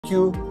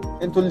you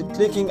into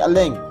clicking a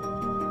link,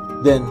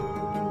 then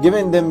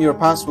giving them your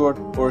password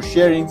or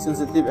sharing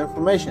sensitive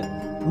information.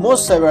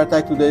 Most cyber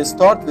attacks today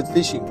start with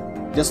phishing.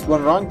 Just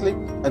one wrong click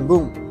and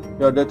boom,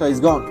 your data is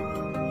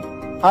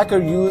gone.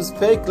 Hackers use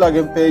fake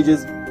login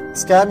pages,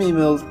 scam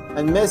emails,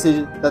 and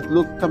messages that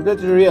look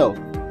completely real.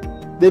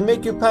 They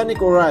make you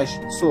panic or rush,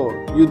 so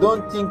you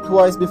don't think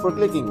twice before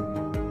clicking.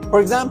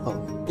 For example,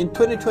 in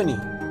 2020,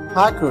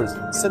 hackers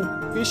sent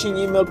phishing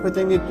email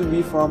pretending to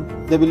be from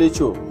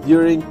WHO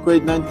during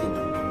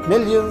COVID-19.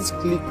 Millions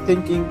clicked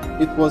thinking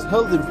it was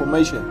health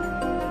information,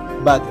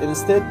 but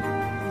instead,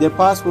 their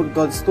password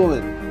got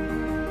stolen.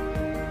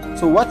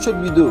 So what should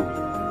we do?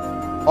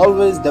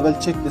 Always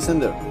double-check the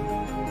sender,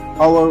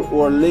 power,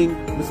 or link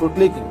before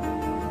clicking,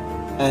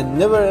 and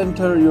never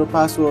enter your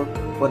password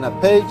on a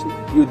page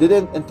you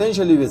didn't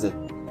intentionally visit.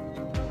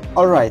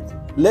 Alright,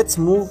 let's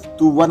move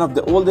to one of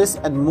the oldest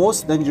and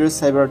most dangerous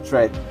cyber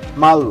threat,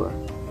 malware.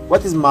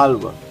 What is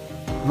malware?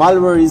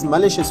 Malware is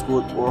malicious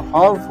code or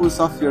harmful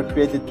software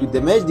created to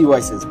damage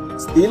devices,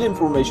 steal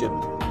information,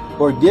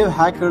 or give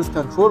hackers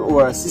control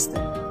over a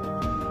system.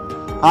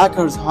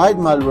 Hackers hide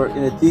malware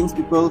in the things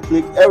people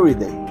click every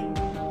day,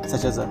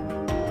 such as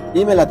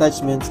email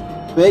attachments,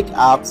 fake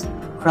apps,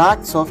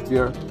 cracked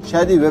software,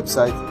 shady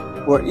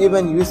websites, or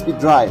even USB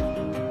drive.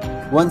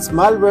 Once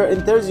malware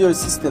enters your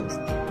systems,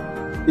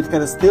 it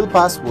can steal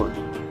passwords,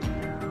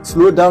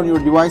 slow down your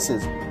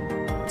devices,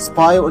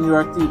 spy on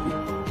your activity,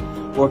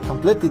 or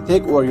completely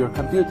take over your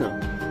computer.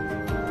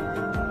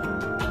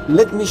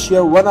 Let me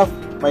share one of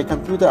my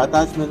computer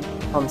attachments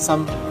from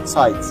some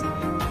sites.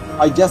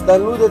 I just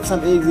downloaded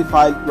some exe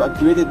file to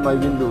activate my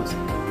Windows.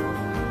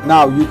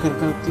 Now you can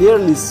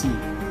clearly see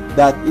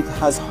that it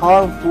has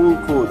harmful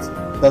codes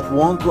that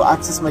want to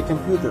access my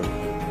computer.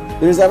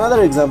 There is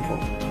another example.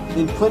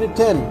 In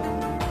 2010,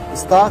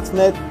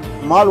 Stuxnet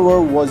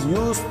malware was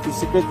used to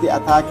secretly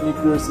attack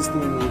nuclear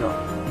systems in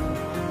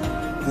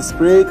Iran. It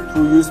spread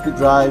through USB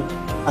drive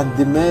and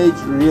damaged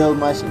real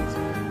machines.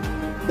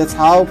 That's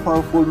how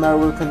powerful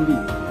malware can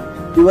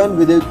be, even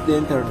without the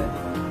internet.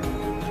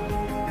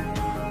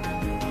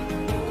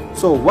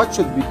 So what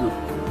should we do?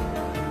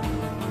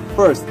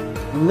 First,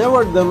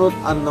 never download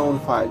unknown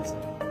files.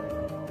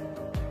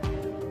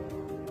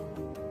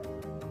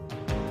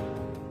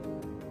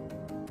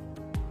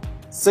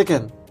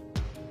 Second,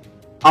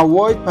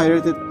 avoid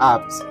pirated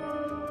apps.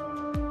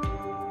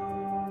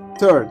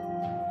 Third,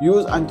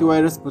 use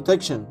antivirus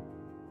protection.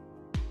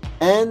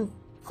 And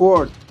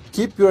fourth,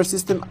 keep your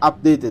system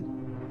updated.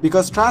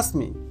 Because trust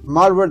me,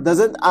 malware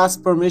doesn't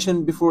ask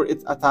permission before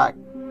it's attacked.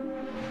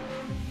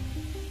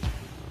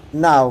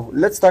 Now,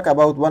 let's talk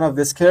about one of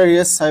the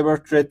scariest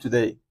cyber threats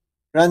today,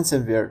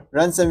 ransomware.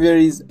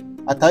 Ransomware is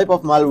a type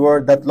of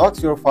malware that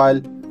locks your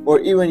file or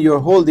even your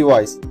whole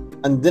device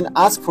and then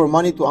asks for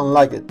money to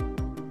unlock it.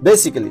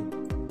 Basically,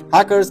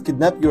 hackers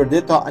kidnap your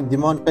data and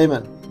demand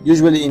payment,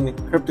 usually in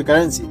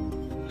cryptocurrency.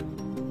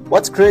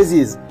 What's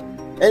crazy is,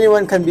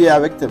 anyone can be a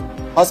victim.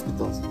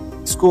 Hospitals,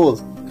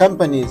 schools,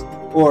 companies,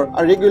 or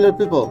regular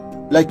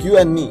people like you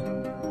and me.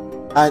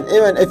 And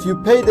even if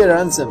you pay the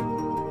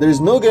ransom, there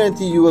is no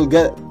guarantee you will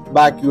get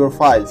back your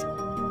files.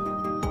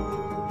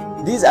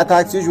 These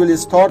attacks usually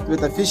start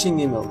with a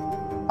phishing email,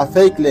 a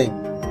fake link,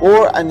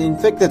 or an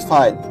infected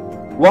file.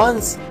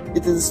 Once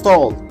it is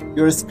installed,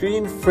 your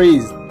screen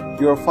freezes,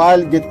 your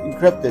file gets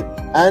encrypted,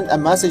 and a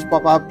message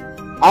pops up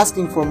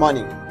asking for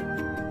money.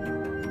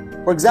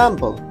 For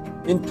example,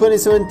 in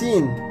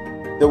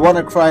 2017, the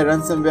WannaCry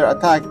ransomware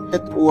attack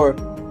hit over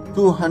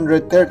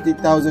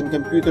 230,000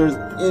 computers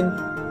in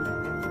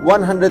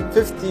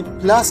 150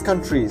 plus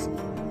countries.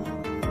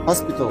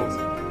 Hospitals,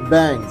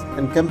 banks,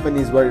 and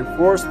companies were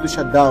forced to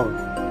shut down,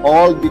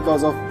 all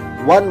because of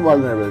one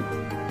vulnerability.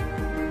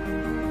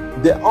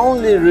 The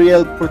only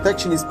real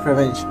protection is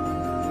prevention.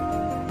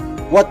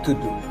 What to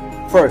do?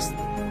 First,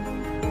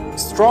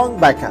 strong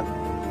backup.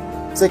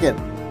 Second,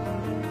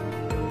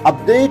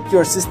 update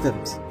your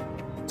systems.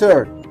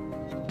 Third,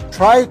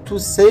 try to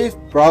safe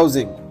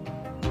browsing.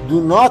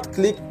 Do not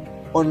click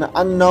on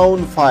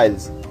unknown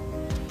files,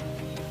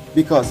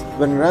 because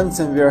when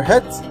ransomware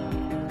hits,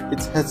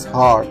 it hits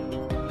hard.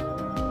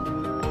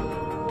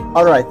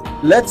 Alright,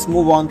 let's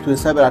move on to a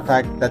cyber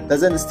attack that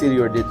doesn't steal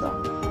your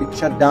data. It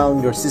shut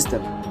down your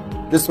system.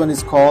 This one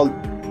is called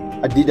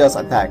a DDoS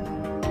attack,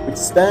 which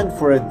stands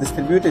for a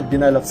distributed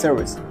denial of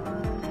service.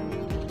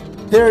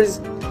 Here's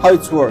how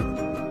it works.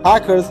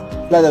 Hackers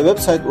flood a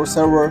website or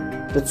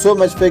server with so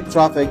much fake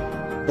traffic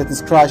that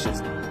it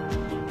crashes.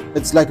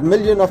 It's like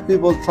millions of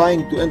people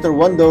trying to enter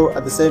one door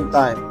at the same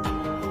time.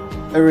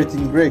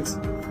 Everything breaks.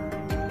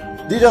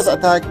 DDoS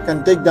attack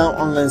can take down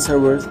online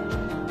servers,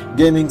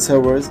 gaming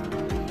servers,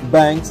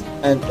 banks,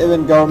 and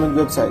even government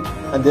websites.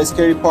 And the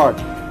scary part,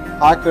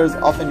 hackers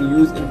often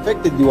use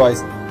infected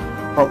devices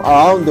from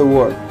around the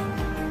world,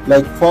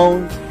 like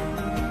phones,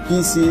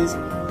 PCs,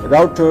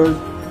 routers,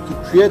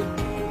 to create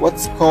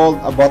what's called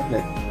a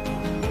botnet.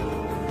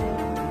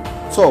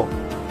 So,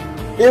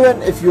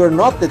 even if you are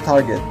not the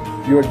target,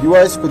 your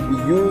device could be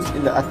used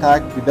in the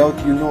attack without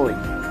you knowing.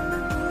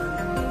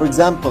 For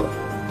example,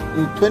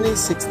 In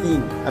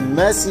 2016, a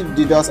massive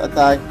DDoS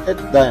attack hit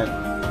Diane,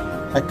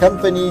 a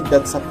company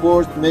that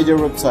supports major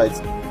websites.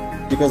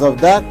 Because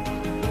of that,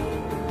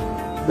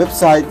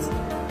 websites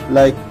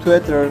like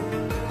Twitter,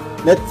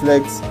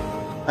 Netflix,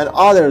 and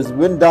others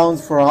went down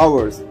for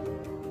hours.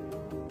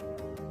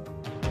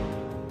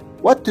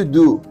 What to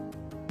do?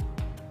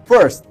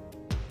 First,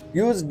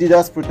 use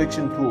DDoS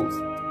protection tools.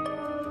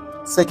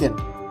 Second,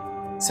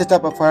 set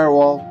up a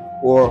firewall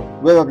or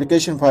web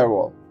application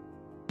firewall.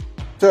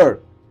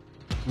 Third,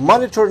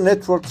 monitor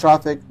network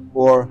traffic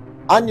or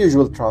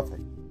unusual traffic.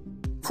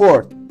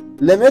 Fourth,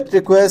 limit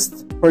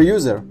requests per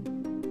user.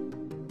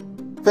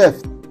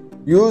 Fifth,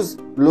 use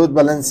load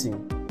balancing.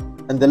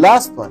 And the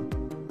last one,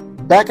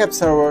 backup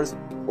servers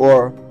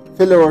or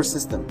failover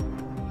system.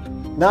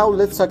 Now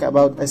let's talk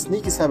about a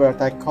sneaky cyber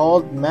attack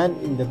called man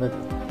in the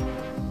middle.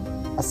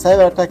 A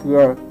cyber attack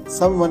where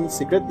someone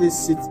secretly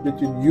sits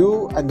between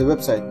you and the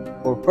website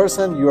or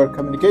person you are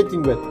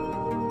communicating with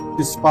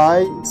to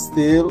spy,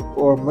 steal,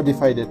 or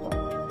modify data.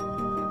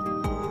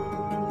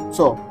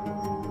 So,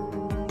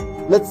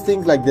 let's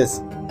think like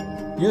this.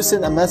 You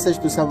send a message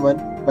to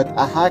someone, but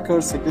a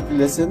hacker secretly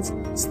listens,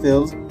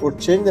 steals, or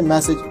changes the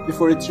message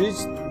before it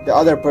reaches the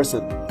other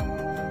person,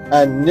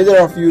 and neither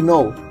of you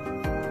know.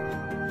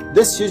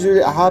 This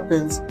usually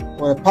happens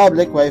on a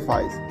public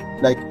Wi-Fi,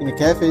 like in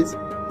cafes,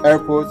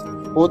 airports,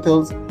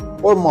 hotels,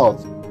 or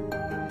malls.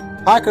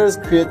 Hackers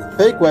create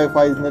fake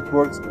Wi-Fi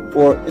networks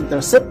or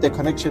intercept the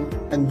connection,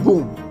 and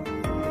boom!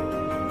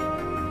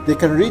 They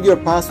can read your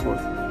password,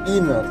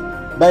 emails,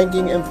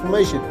 banking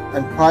information,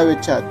 and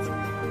private chats.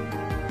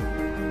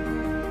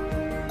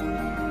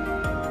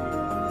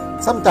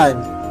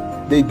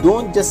 Sometimes they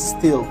don't just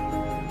steal,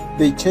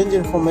 they change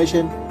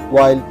information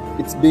while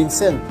it's being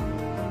sent.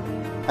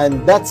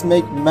 And that's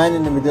make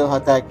man-in-the-middle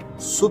attack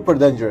super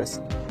dangerous.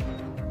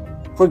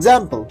 For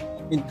example,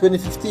 in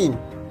 2015,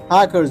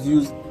 hackers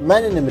used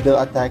man-in-the-middle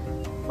attack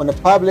on a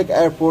public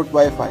airport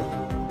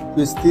Wi-Fi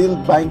to steal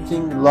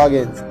banking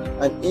logins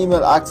and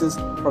email access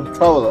from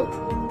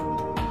travelers.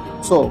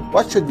 So,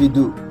 what should we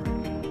do?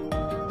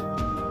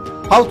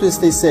 How to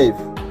stay safe?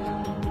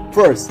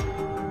 First,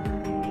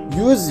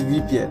 use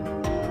VPN.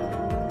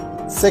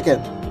 Second,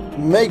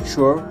 make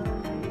sure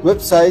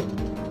websites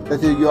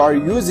that you are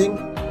using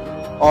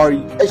are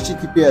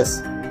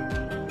HTTPS.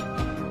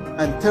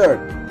 And third,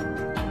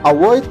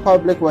 avoid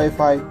public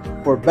Wi-Fi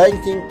for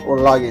banking or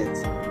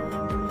logins.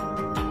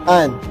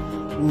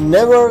 And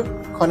never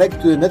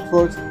connect to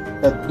networks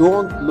that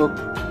don't look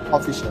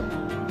official.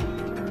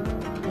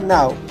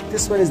 Now,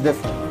 this one is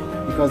different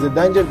because the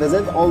danger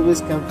doesn't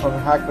always come from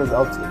hackers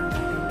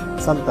outside.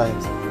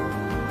 Sometimes,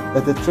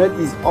 that the threat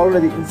is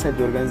already inside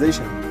the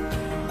organization.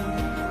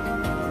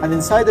 An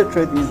insider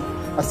threat is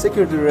a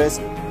security risk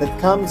that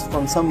comes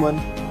from someone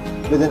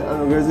within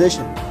an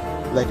organization,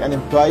 like an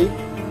employee,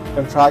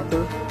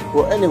 contractor,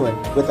 or anyone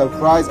with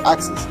authorized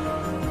access,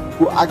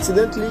 who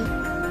accidentally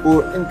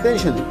or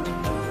intentionally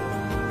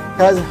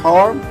cause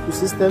harm to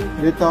system,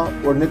 data,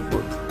 or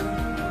networks.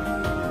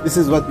 This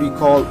is what we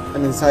call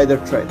an insider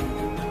threat.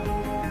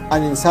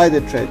 An insider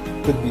threat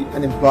could be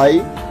an employee,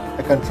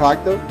 a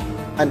contractor,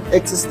 an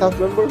ex-staff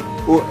member,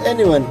 or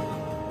anyone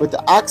with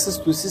access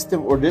to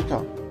system or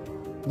data.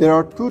 There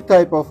are two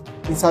types of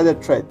insider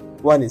threat.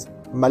 One is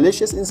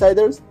malicious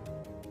insiders,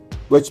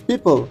 which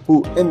people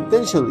who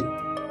intentionally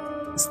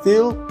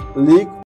steal, leak,